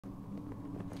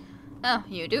Oh,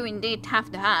 you do indeed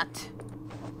have the hat.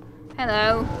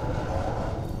 Hello.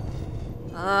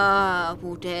 Ah,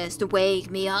 who dares to wake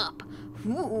me up?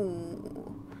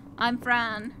 Ooh. I'm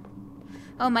Fran.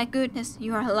 Oh my goodness,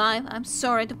 you are alive. I'm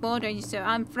sorry to bother you, sir.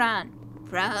 I'm Fran.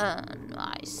 Fran,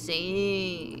 I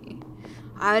see.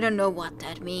 I don't know what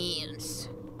that means.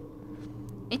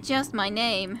 It's just my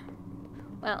name.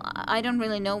 Well, I don't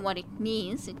really know what it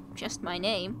means. It's just my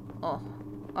name. Oh,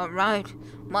 alright.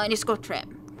 Mine is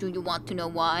Gotrem. Do you want to know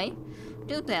why?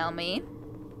 Do tell me.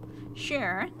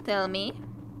 Sure, tell me.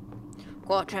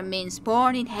 Gotrem means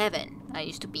born in heaven. I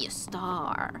used to be a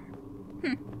star.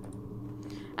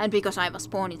 And because I was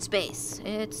born in space,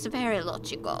 it's very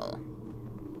logical.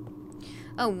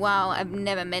 Oh wow, I've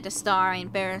never met a star in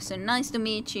person. Nice to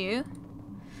meet you.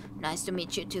 Nice to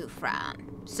meet you too, Fran.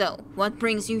 So, what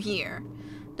brings you here?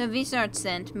 The wizard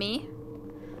sent me.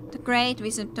 The great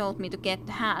wizard told me to get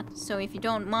the hat, so if you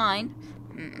don't mind...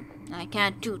 I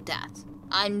can't do that.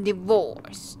 I'm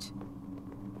divorced.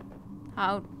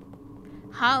 How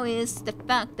is the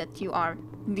fact that you are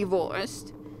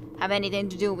divorced have anything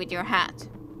to do with your hat?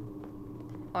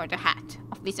 Or the hat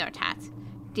of wizard hat?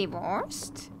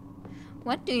 Divorced?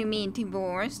 What do you mean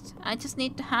divorced? I just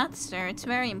need the hat, sir. It's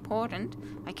very important.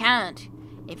 I can't.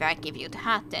 If I give you the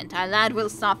hat, then our lad will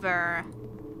suffer.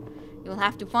 You'll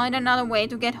have to find another way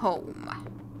to get home.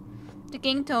 The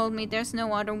king told me there's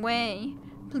no other way.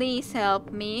 Please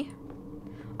help me.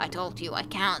 I told you I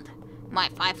can't. My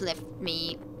wife left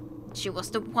me. She was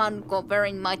the one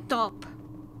covering my top.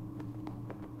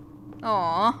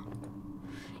 Aww.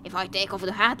 If I take off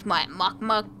the hat, my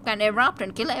magma can erupt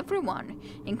and kill everyone,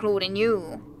 including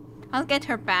you. I'll get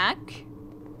her back.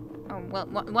 Oh, well,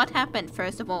 what happened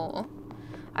first of all?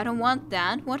 I don't want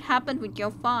that. What happened with your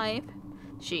wife?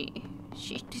 She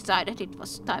decided it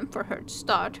was time for her to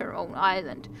start her own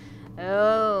island.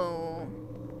 Oh.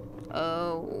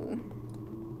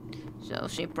 So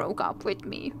she broke up with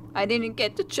me. I didn't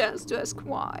get the chance to ask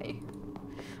why.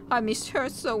 I miss her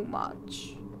so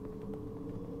much.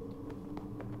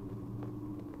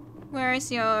 Where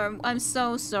is your... I'm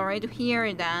so sorry to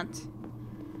hear that.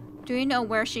 Do you know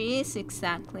where she is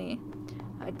exactly?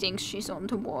 I think she's on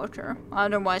the water.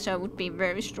 Otherwise I would be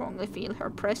very strongly feel her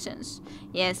presence.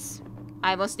 Yes.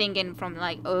 I was thinking from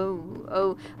like,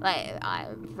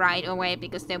 right away,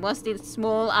 because there was this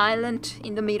small island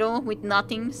in the middle with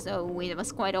nothing, so it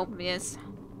was quite obvious.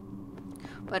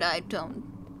 But I don't.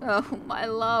 Oh, my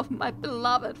love, my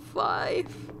beloved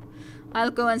wife.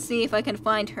 I'll go and see if I can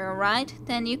find her, right?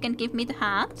 Then you can give me the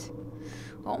hat.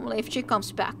 Only if she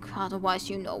comes back,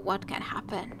 otherwise you know what can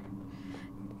happen.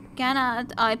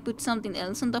 Cannot I put something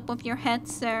else on top of your head,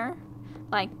 sir?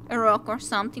 Like a rock or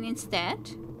something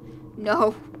instead?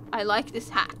 No, I like this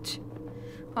hat.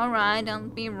 Alright, I'll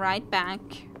be right back.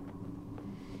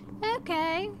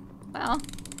 Okay, well,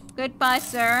 goodbye,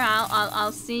 sir.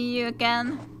 I'll see you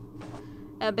again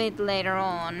a bit later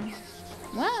on.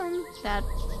 Well, that...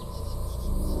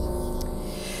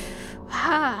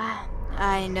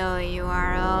 I know you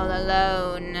are all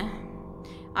alone.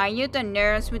 Are you the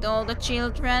nurse with all the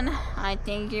children? I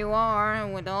think you are,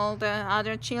 with all the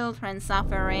other children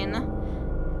suffering.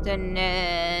 The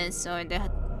nurse or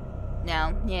the...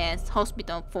 No, yes,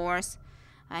 hospital force.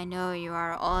 I know you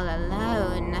are all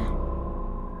alone.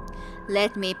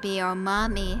 Let me be your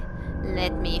mommy.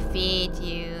 Let me feed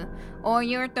you. Or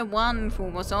you're the one who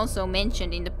was also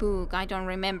mentioned in the book. I don't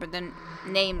remember the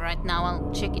name right now.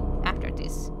 I'll check it after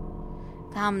this.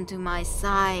 Come to my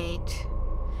side.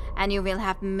 And you will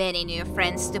have many new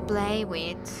friends to play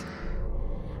with.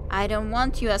 I don't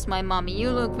want you as my mommy. You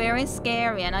look very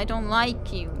scary and I don't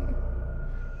like you.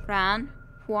 Fran,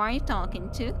 who are you talking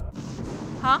to?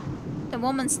 Huh? The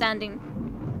woman standing...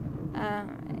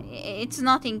 it's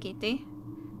nothing, Kitty.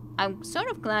 I'm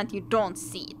sort of glad you don't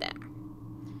see them.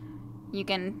 You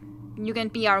can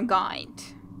be our guide.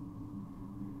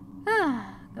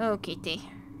 Oh, Kitty.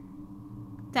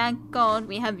 Thank God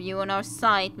we have you on our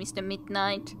side, Mr.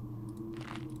 Midnight.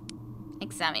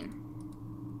 Examine.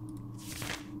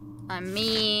 I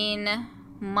mean...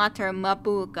 Mother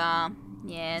Mabuga.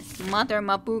 Yes, Mother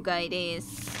Mabuga it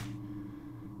is.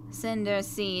 Sender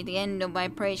C, the end of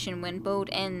vibration when both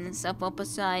ends of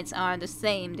opposites are the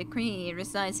same degree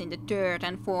resides in the third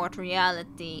and fourth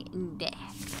reality in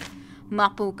death.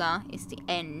 Mabuga is the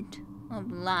end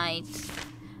of light.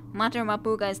 Mother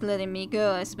Mabuga is letting me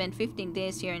go. I spent 15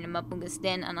 days here in the Mabuga's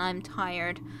den and I'm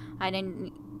tired. I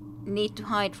don't need to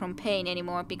hide from pain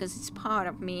anymore because it's part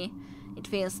of me. It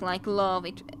feels like love.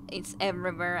 It's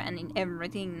everywhere and in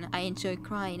everything. I enjoy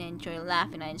crying, I enjoy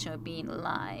laughing, I enjoy being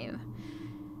alive.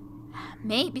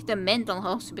 Maybe the mental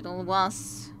hospital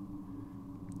was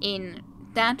in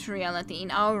that reality,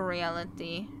 in our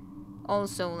reality,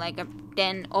 also like a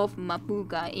den of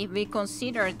Mabuga, if we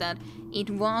consider that it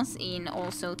was in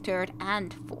also third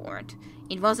and fourth.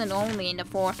 It wasn't only in the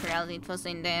fourth reality, it was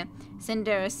in the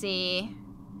Sendersi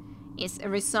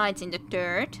resides in the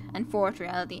third and fourth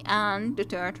reality, and the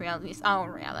third reality is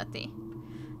our reality.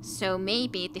 So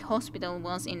maybe the hospital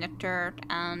was in the third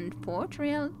and fourth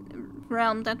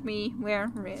realm that we were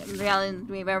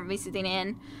visiting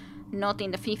in, not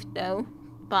in the fifth though,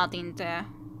 but in the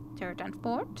third and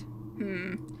fourth.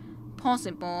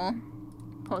 Possible.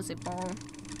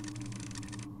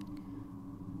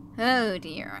 Oh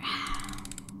dear.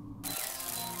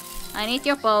 I need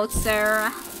your boat,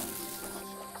 sir.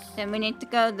 Then we need to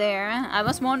go there. I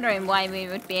was wondering why we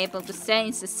would be able to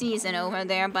change the season over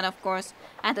there, but of course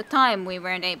at the time we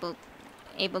weren't able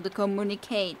to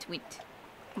communicate with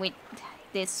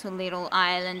this little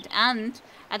island, and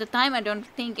at the time I don't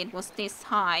think it was this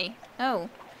high. Oh,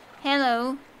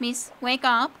 hello, miss, wake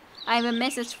up. I have a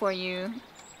message for you.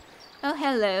 Oh,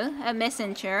 hello, a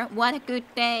messenger. What a good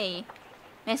day.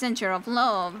 Messenger of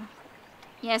love.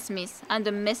 Yes, miss, I'm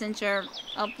the messenger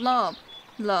of love.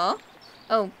 Love?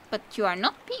 Oh, but you are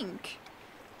not pink.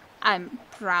 I'm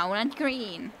brown and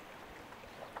green.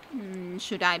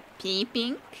 Should I be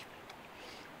pink?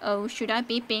 Oh, should I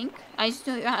be pink? I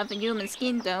still have a human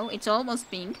skin though. It's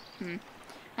almost pink.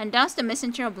 And does the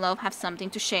messenger of love have something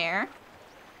to share?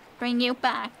 Bring you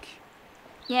back.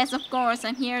 Yes, of course,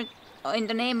 I'm here in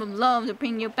the name of love to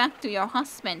bring you back to your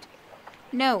husband.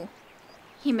 No,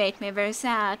 he made me very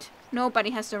sad. Nobody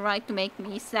has the right to make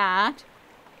me sad.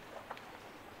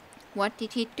 What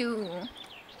did he do?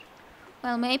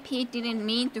 Well, maybe he didn't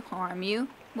mean to harm you.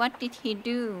 What did he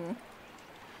do?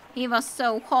 He was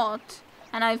so hot,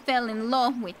 and I fell in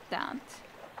love with that.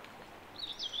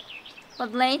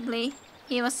 But lately,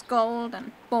 he was cold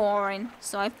and boring,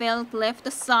 so I felt left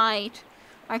aside.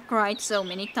 I cried so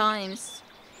many times.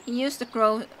 He used to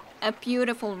grow a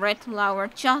beautiful red flower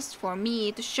just for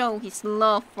me, to show his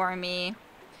love for me.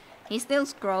 He still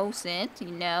grows it,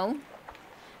 you know.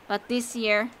 But this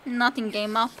year, nothing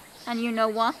came up, and you know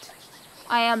what?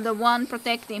 I am the one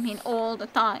protecting him all the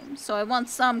time, so I want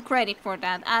some credit for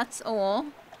that, that's all.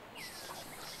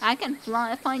 I can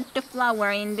find the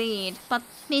flower indeed, but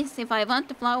miss, if I want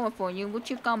the flower for you, would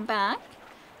you come back?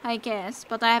 I guess,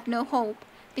 but I have no hope.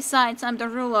 Besides, I'm the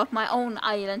ruler of my own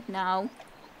island now.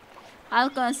 I'll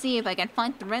go and see if I can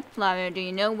find the red flower. Do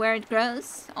you know where it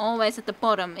grows? Always at the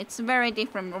bottom. It's very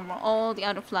different from all the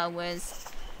other flowers.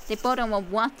 The bottom of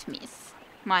what, miss?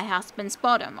 My husband's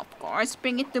bottom, of course.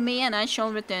 Bring it to me and I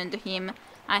shall return to him.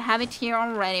 I have it here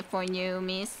already for you,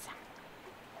 miss.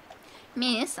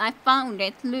 Miss, I found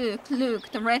it. Look,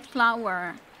 the red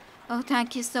flower. Oh,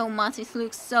 thank you so much. It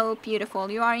looks so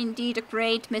beautiful. You are indeed a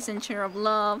great messenger of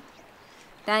love.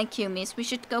 Thank you, miss. We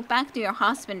should go back to your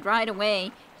husband right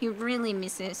away. He really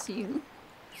misses you.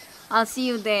 I'll see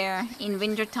you there in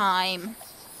winter time.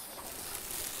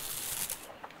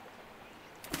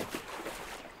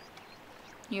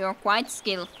 You're quite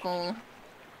skillful.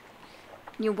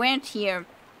 You weren't here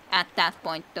at that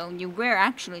point though. You were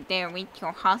actually there with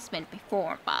your husband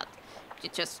before, but you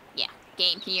just,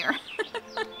 came here.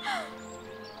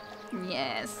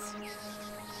 Yes.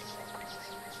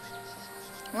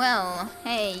 Well,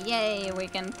 hey, yay, we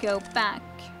can go back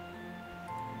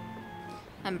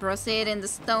and proceed in the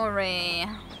story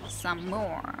some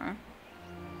more.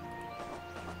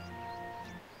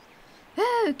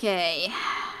 Okay.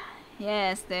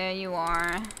 Yes, there you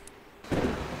are.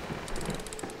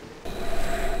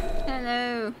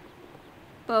 Hello,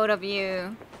 both of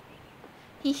you.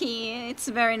 Hehe, it's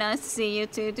very nice to see you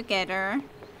two together.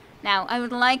 Now, I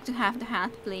would like to have the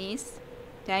hat, please.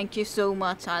 Thank you so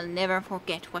much. I'll never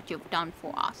forget what you've done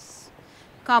for us.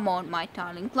 Come on, my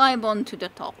darling, climb on to the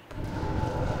top.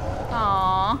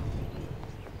 Aww.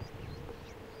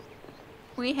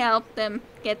 We helped them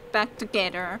get back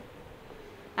together.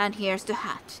 And here's the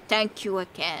hat. Thank you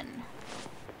again.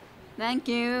 Thank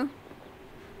you.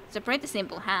 It's a pretty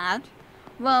simple hat.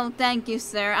 Well, thank you,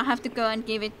 sir. I have to go and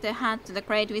give it the hat to the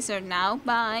Great Wizard now.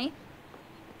 Bye.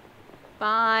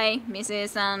 Bye,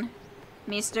 Mrs. and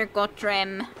Mr.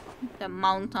 Gotrem, the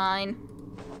mountain.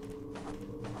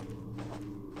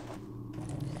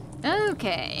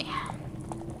 Okay.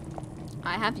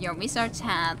 I have your wizard's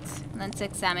hat. Let's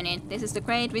examine it. This is the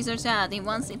Great Wizard's hat. He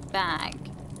wants it back.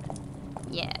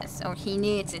 Yes, or he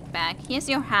needs it back. Here's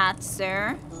your hat,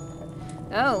 sir.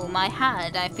 Oh, my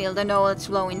hat. I feel the knowledge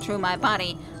flowing through my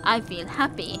body. I feel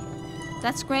happy.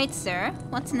 That's great, sir.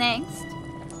 What's next?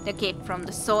 The gift from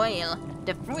the soil.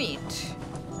 The fruit.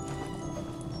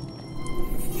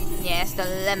 Yes, the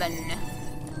lemon.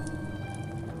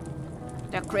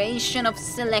 The creation of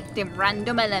selective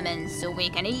random elements so we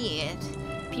can eat.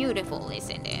 Beautiful,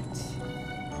 isn't it?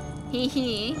 Hee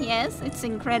hee, yes, it's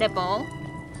incredible.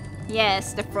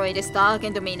 Yes, the Freud is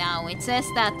talking to me now. It says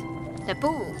that the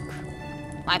book,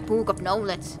 my book of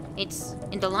knowledge, it's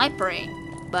in the library.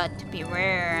 But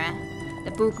beware,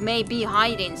 the book may be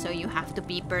hiding, so you have to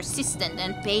be persistent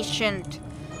and patient.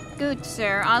 Good,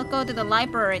 sir, I'll go to the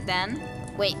library then.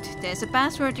 Wait, there's a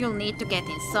password you'll need to get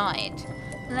inside.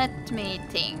 Let me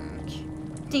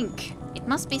think. It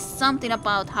must be something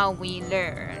about how we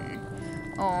learn.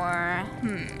 Or,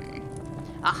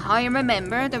 I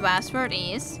remember the password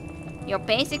is: your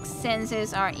basic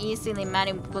senses are easily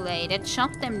manipulated.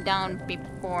 Shut them down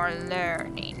before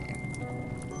learning.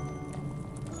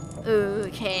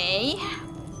 Okay.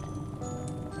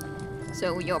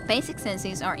 So your basic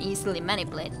senses are easily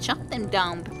manipulated. Shut them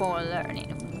down before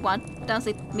learning. What does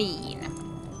it mean?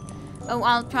 Oh,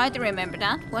 I'll try to remember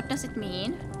that. What does it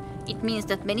mean? It means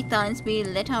that many times we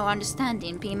let our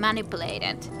understanding be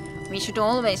manipulated. We should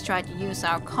always try to use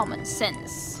our common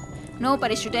sense.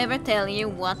 Nobody should ever tell you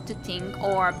what to think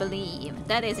or believe.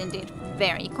 That is indeed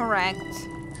very correct.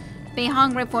 Be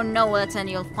hungry for knowledge and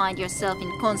you'll find yourself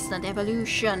in constant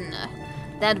evolution.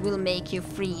 That will make you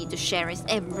free to cherish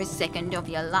every second of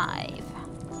your life.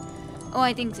 Oh,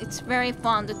 I think it's very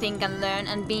fun to think and learn,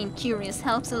 and being curious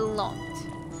helps a lot.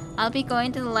 I'll be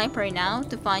going to the library now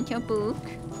to find your book.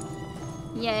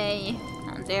 Yay.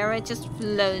 And there it just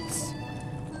floats.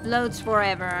 Floats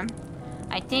forever.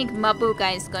 I think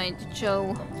Mabuka is going to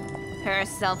show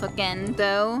herself again,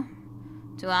 though,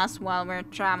 to us while we're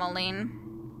traveling.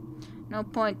 No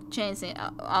point changing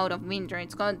out of winter.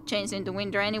 It's going to change into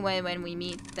winter anyway when we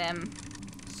meet them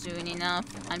soon enough,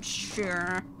 I'm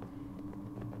sure.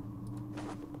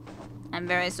 I'm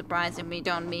very surprised if we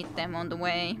don't meet them on the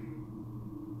way.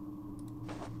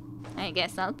 I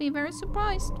guess I'll be very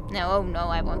surprised. No, oh no,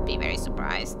 I won't be very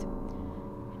surprised.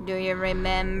 Do you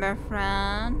remember,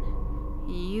 Fran?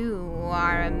 You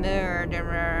are a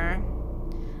murderer.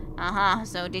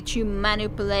 So did you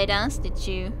manipulate us? Did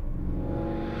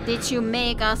you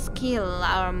make us kill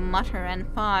our mother and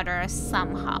father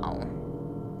somehow?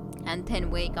 And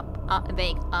then wake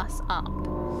us up?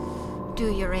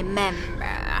 Do you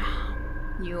remember?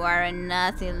 You are a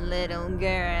naughty little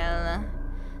girl.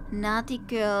 Naughty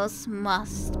girls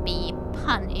must be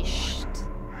punished.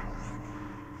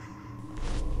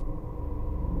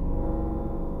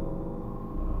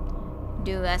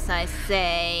 Do as I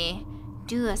say.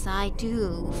 Do as I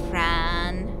do,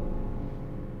 Fran.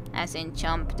 As in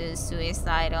jump to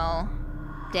suicidal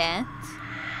death.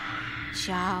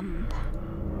 Jump.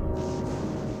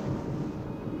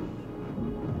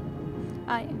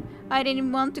 I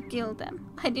didn't want to kill them.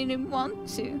 I didn't want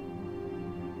to.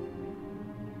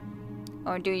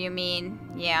 Or do you mean,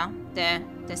 yeah,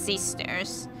 the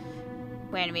sisters?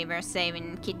 When we were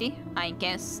saving Kitty? I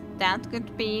guess that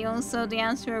could be also the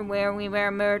answer, where we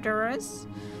were murderers.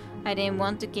 I didn't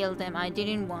want to kill them. I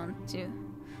didn't want to.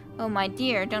 Oh my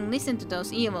dear, don't listen to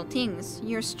those evil things.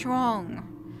 You're strong.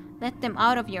 Let them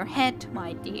out of your head,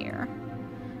 my dear.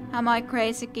 Am I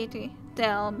crazy, Kitty?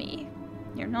 Tell me.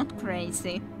 You're not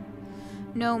crazy.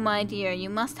 No, my dear, you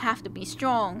must have to be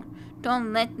strong.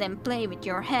 Don't let them play with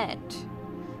your head.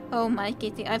 Oh my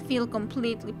Kitty, I feel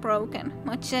completely broken.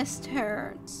 My chest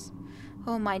hurts.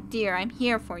 Oh my dear, I'm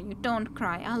here for you. Don't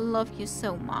cry. I love you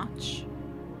so much.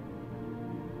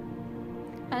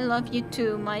 I love you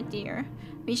too, my dear.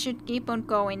 We should keep on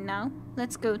going now.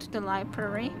 Let's go to the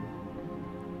library.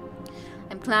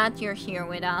 I'm glad you're here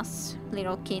with us,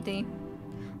 little Kitty.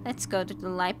 Let's go to the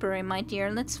library, my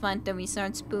dear. Let's find the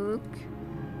wizard's book.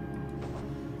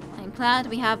 I'm glad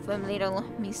we have a little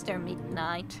Mr.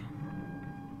 Midnight.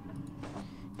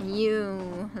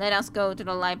 You, let us go to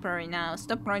the library now.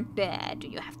 Stop right there. Do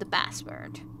you have the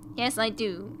password? Yes, I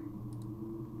do.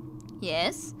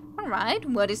 Yes? Alright,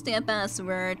 what is the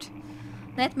password?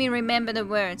 Let me remember the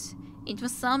words. It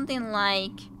was something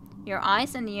like, your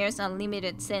eyes and ears are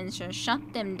limited sensors.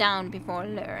 Shut them down before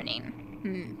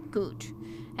learning. Good.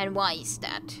 And why is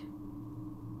that?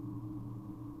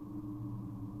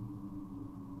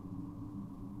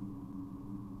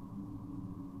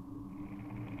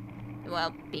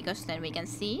 Well, because then we can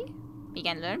see, we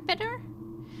can learn better.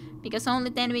 Because only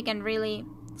then we can really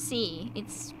see.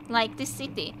 It's like this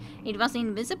city. It was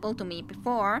invisible to me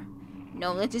before.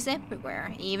 Knowledge is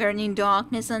everywhere, even in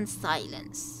darkness and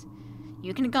silence.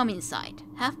 You can come inside.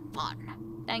 Have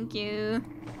fun. Thank you.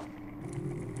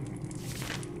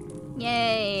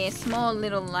 Yay, small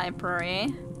little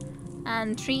library.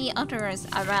 And 3 others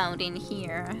around in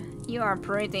here. You are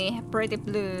pretty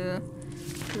blue.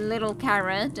 Little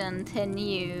carrot, and then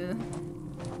you.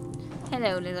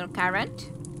 Hello, little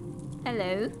carrot.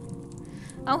 Hello.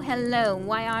 Oh, hello.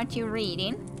 Why aren't you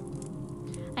reading?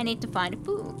 I need to find a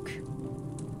book.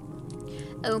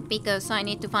 Oh, because I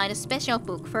need to find a special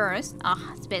book first.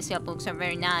 Ah, special books are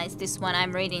very nice. This one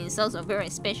I'm reading is also very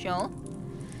special.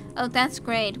 Oh, that's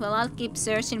great. Well, I'll keep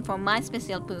searching for my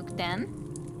special book then.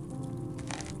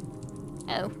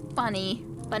 Oh, funny.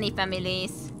 Funny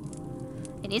families.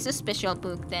 It is a special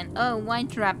book then. Oh,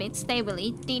 white rabbits, they will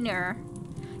eat dinner.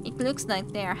 It looks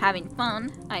like they are having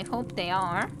fun. I hope they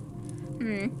are.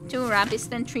 2 rabbits,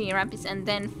 then 3 rabbits, and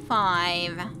then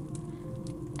 5.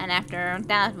 And after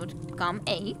that would come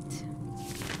 8.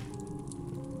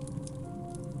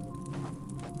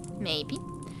 Maybe.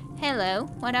 Hello,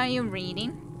 what are you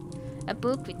reading? A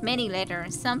book with many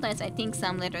letters. Sometimes I think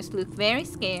some letters look very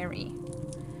scary.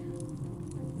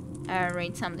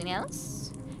 Read something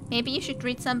else? Maybe you should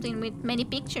read something with many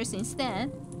pictures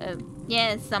instead. Oh,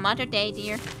 yes, some other day,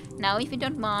 dear. Now, if you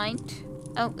don't mind.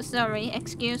 Oh, sorry,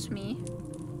 excuse me.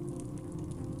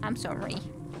 I'm sorry.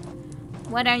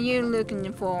 What are you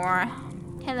looking for?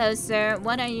 Hello, sir.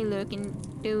 What are you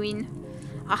doing?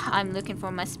 Ah, I'm looking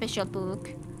for my special book.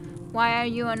 Why are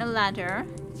you on a ladder?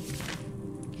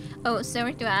 Oh,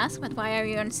 sorry to ask, but why are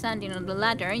you standing on the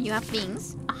ladder? You have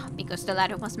wings. Ah, because the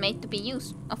ladder was made to be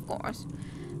used, of course.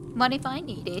 What if I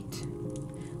need it?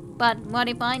 But what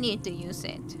if I need to use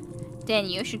it? Then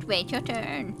you should wait your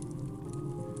turn.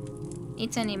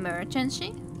 It's an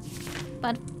emergency?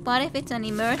 But what if it's an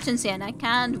emergency and I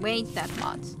can't wait that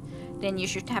much? Then you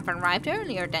should have arrived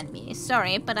earlier than me.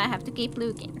 Sorry, but I have to keep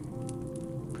looking.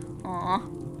 Aww.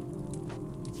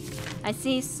 I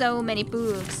see so many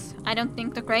books. I don't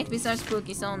think the Great Wizard's book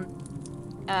is on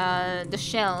the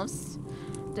shelves.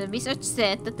 The wizard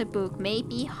said that the book may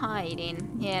be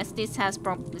hiding. Yes, this has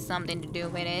probably something to do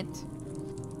with it.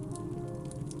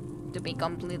 To be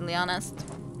completely honest.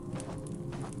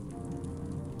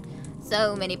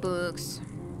 So many books.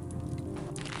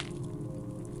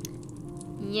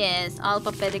 Yes,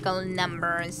 alphabetical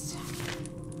numbers.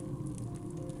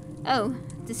 Oh,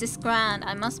 this is grand.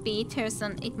 It must be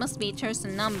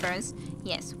Tersan numbers.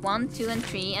 Yes, 1, 2, and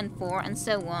 3, and 4, and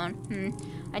so on.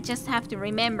 I just have to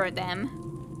remember them.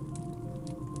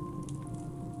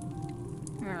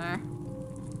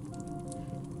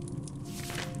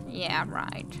 Yeah,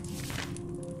 right.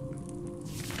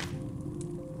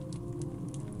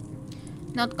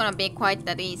 Not gonna be quite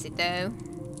that easy though.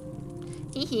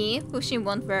 Hehe, pushing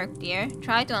won't work, dear.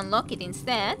 Try to unlock it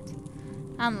instead.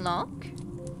 Unlock.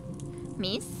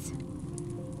 Miss.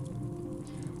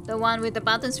 The one with the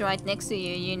buttons right next to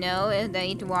you, you know, the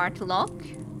Itward lock.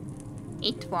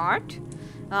 Itward?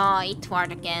 Ah,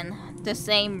 Itward again. The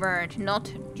same word,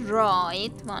 not draw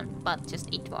it one, but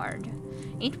just Itward.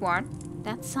 Itward?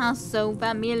 That sounds so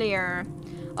familiar.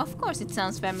 Of course it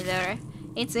sounds familiar.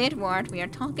 It's Edward we are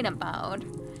talking about.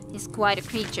 He's quite a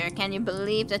creature. Can you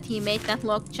believe that he made that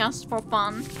lock just for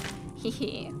fun?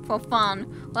 Hehe, for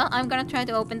fun. Well, I'm gonna try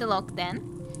to open the lock then.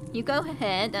 You go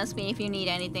ahead, ask me if you need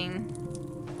anything.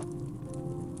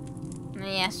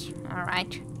 Yes,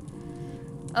 alright.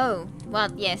 Oh,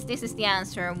 well, yes, this is the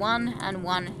answer. 1 and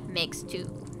 1 makes 2.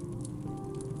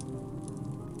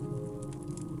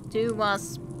 2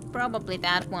 was probably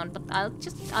that one, but I'll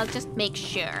just make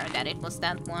sure that it was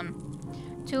that one.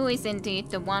 2 is indeed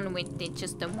the one with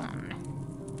just the 1.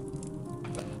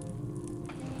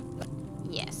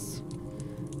 Yes.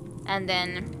 And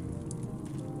then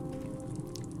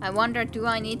I wonder, do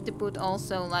I need to put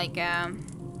also like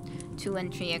 2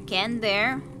 and 3 again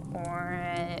there? Or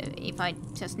if I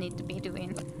just need to be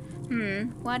doing...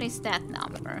 what is that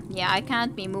number? Yeah, I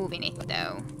can't be moving it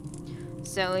though.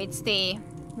 So it's the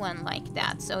one like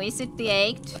that. So is it the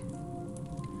 8?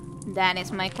 That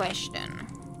is my question.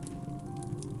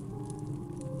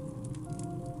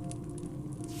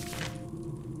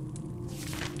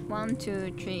 One,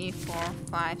 2, 3, 4,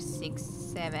 5, 6,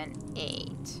 7,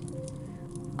 8.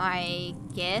 I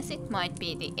guess it might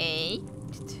be the 8.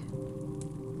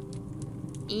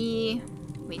 E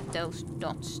with those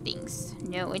dot things.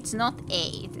 No, it's not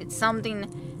 8. It's something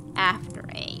after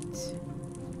 8.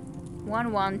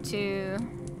 1, 1, 2.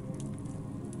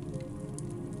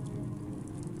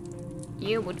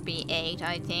 You would be 8,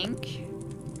 I think.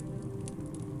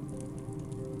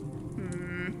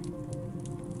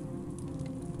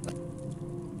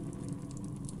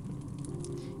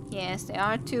 Yes, there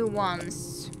are 2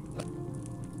 1s.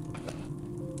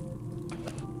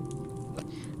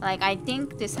 Like, I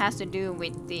think this has to do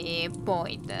with the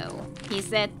boy, though. He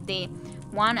said the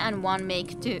 1 and 1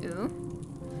 make 2.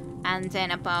 And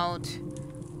then about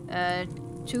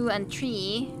 2 and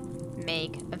 3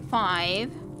 make a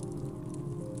 5.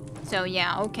 So,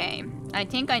 yeah, okay. I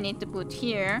think I need to put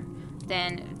here.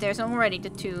 Then there's already the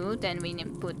 2. Then we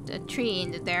need to put a 3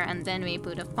 into there, and then we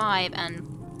put a 5,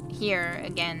 and here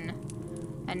again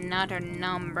another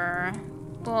number.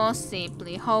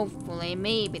 Possibly, hopefully,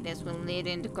 maybe this will lead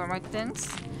into correctness.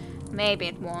 Maybe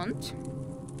it won't.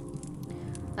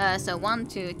 So 1,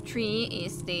 2, 3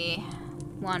 is the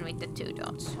one with the 2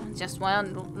 dots. Just while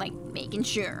like making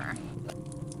sure.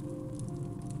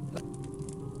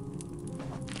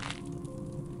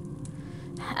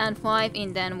 And 5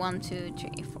 in then 1, 2,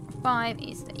 3, 4, 5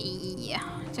 is the E.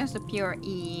 Just a pure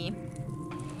E.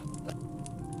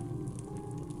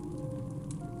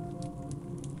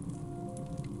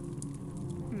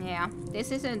 Yeah,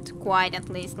 this isn't quite, at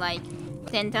least like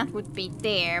then that would be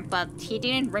there, but he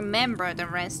didn't remember the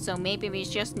rest, so maybe we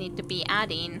just need to be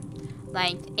adding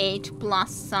like 8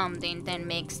 plus something, then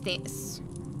makes this.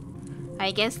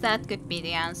 I guess that could be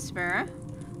the answer.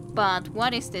 But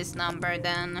what is this number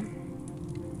then?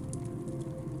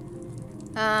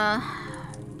 Yeah,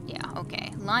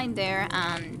 okay. Line there,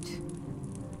 and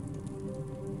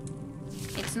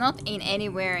it's not in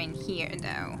anywhere in here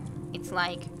though. It's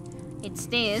like, it's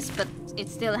this, but it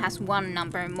still has 1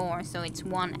 number more, so it's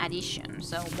 1 addition.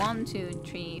 So 1, 2,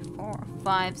 3, 4,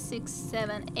 5, 6,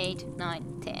 7, 8,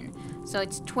 9, 10. So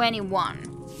it's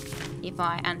 21, if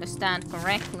I understand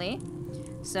correctly.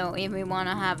 So if we want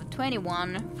to have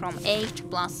 21 from 8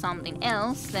 plus something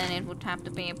else, then it would have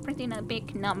to be a pretty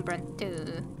big number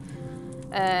too.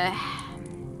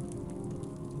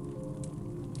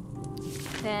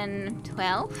 Then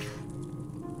 12.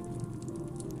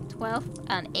 12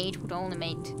 and 8 would only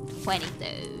make 20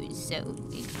 though, so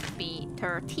it would be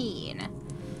 13.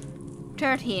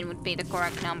 13 would be the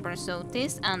correct number, so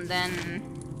this and then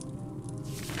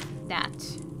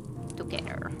that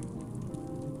together.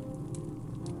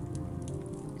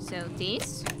 So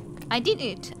this, I did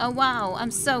it! Oh wow, I'm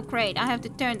so great, I have to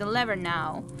turn the lever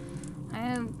now.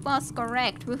 I was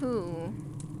correct, woohoo!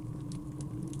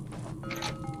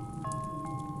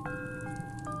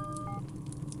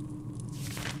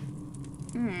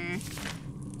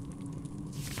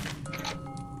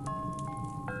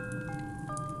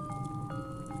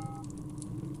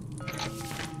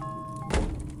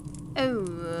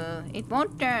 Oh, it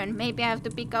won't turn. Maybe I have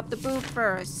to pick up the book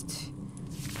first.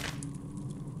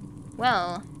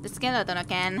 Well, the skeleton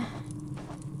again.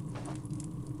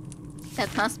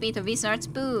 That must be the wizard's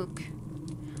book.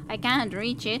 I can't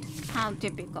reach it. How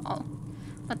typical.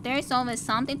 But there's always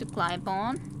something to climb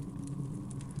on.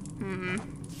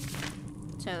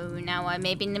 So now I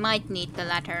maybe might need the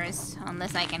ladders,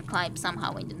 unless I can climb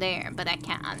somehow into there, but I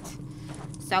can't.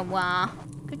 So,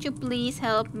 could you please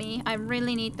help me? I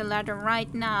really need the ladder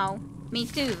right now. Me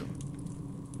too.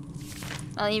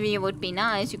 Well, if you would be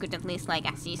nice, you could at least like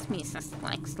assist me just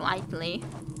like slightly.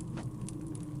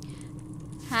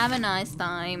 Have a nice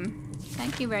time.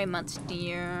 Thank you very much,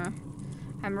 dear.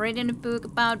 I'm reading a book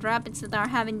about rabbits that are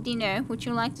having dinner. Would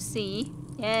you like to see?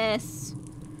 Yes.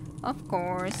 Of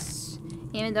course.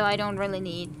 Even though I don't really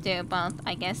need to, but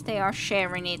I guess they are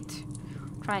sharing it.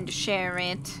 Trying to share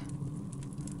it.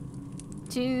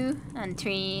 2 and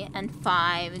 3 and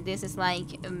 5. This is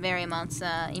like very much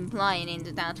implying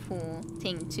into that full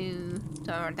thing too.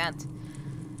 Or that.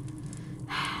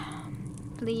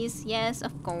 Please, yes,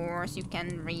 of course, you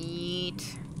can read.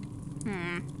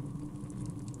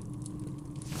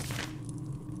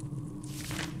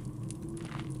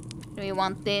 Do you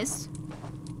want this?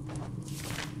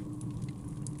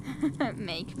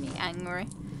 Make me angry.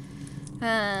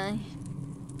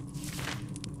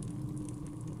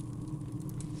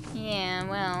 Yeah,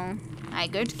 well, I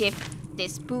could give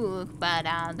this book, but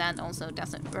that also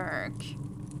doesn't work.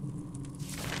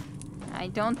 I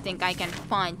don't think I can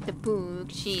find the book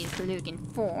she's looking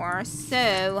for,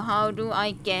 so how do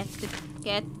I get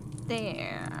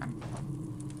there?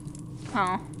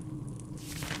 Huh?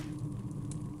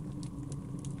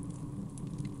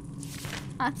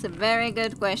 That's a very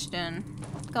good question.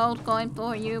 Gold coin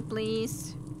for you,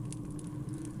 please.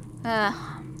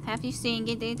 Have you seen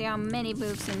it? There are many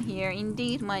books in here.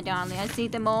 Indeed, my darling. I see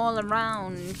them all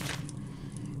around.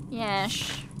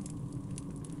 Yes.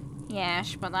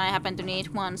 Yes, but I happen to need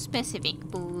one specific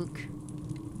book.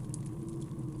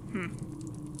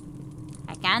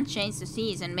 I can't change the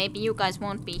season. Maybe you guys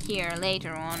won't be here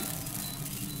later on.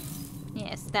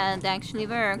 Yes, that actually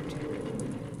worked.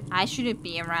 I shouldn't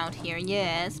be around here,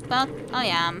 yes, but I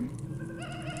am.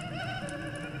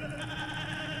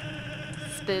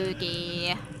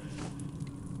 Spooky.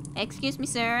 Excuse me,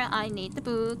 sir, I need the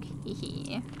book.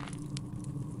 Hehe.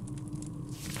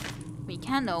 We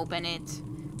can open it.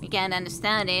 We can't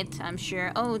understand it, I'm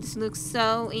sure. Oh, this looks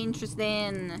so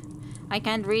interesting. I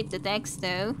can't read the text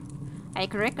though. I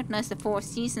can recognize the 4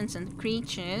 seasons and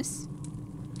creatures.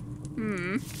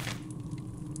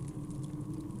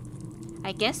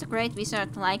 I guess the Great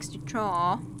Wizard likes to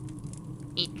draw.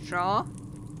 Draw?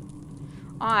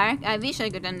 Or, I wish I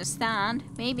could understand.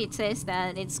 Maybe it says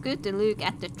that it's good to look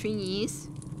at the trees.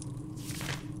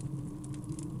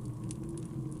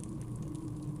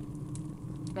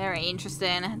 Very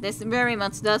interesting. This very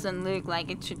much doesn't look like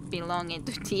it should belong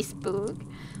into this book.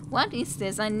 What is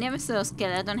this? I never saw a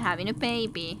skeleton having a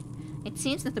baby. It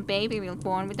seems that the baby will be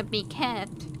born with a big head.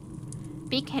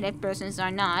 Big-headed persons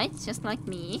are nice, just like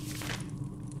me.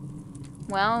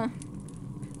 Well,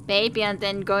 baby and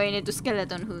then going into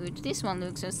skeletonhood. This one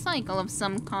looks a cycle of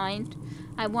some kind.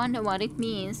 I wonder what it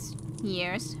means.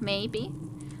 Years, maybe?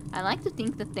 I like to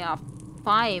think that there are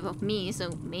 5 of me,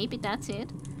 so maybe that's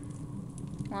it.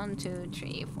 1, 2,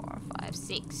 3, 4, 5,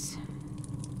 6.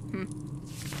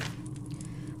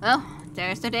 Well,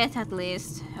 there's the death at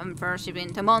least. I'm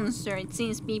worshipping the monster. It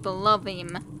seems people love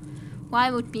him. Why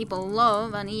would people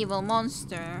love an evil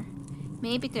monster?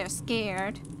 Maybe they're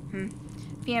scared.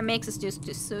 Fear makes us do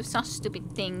such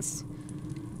stupid things.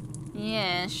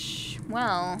 Yes,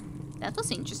 well, that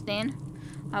was interesting.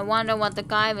 I wonder what the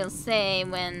guy will say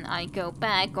when I go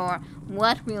back, or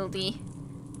what will the...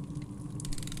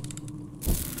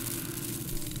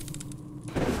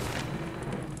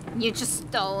 You just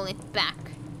stole it back.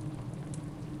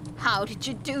 How did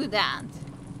you do that?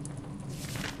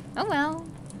 Oh well,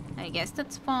 I guess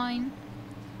that's fine.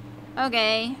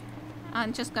 Okay,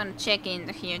 I'm just gonna check in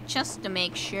here just to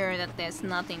make sure that there's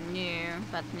nothing new,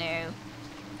 but no.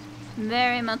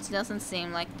 Very much doesn't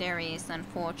seem like there is,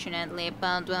 unfortunately,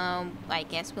 but I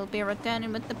guess we'll be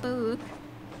returning with the book.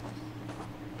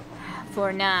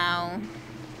 For now.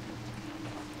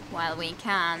 While we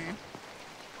can.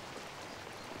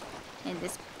 In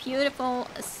this beautiful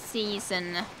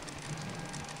season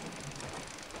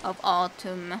of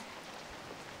autumn.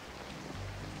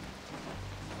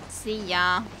 See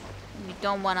ya. You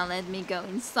don't wanna let me go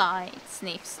inside.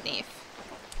 Sniff, sniff.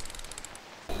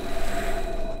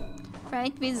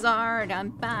 Great Wizard, I'm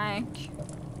back.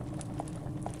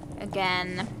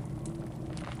 Again.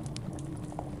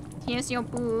 Here's your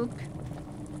book.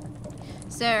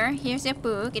 Sir, here's your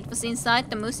book. It was inside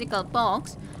the musical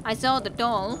box. I saw the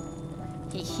doll.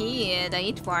 Hehe, the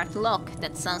Itward lock.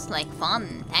 That sounds like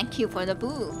fun. Thank you for the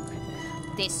book.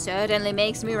 This certainly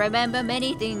makes me remember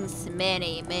many things.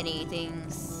 Many, many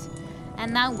things.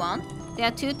 And now what? There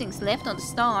are 2 things left on the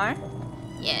star.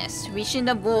 Yes, wish in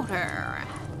the water.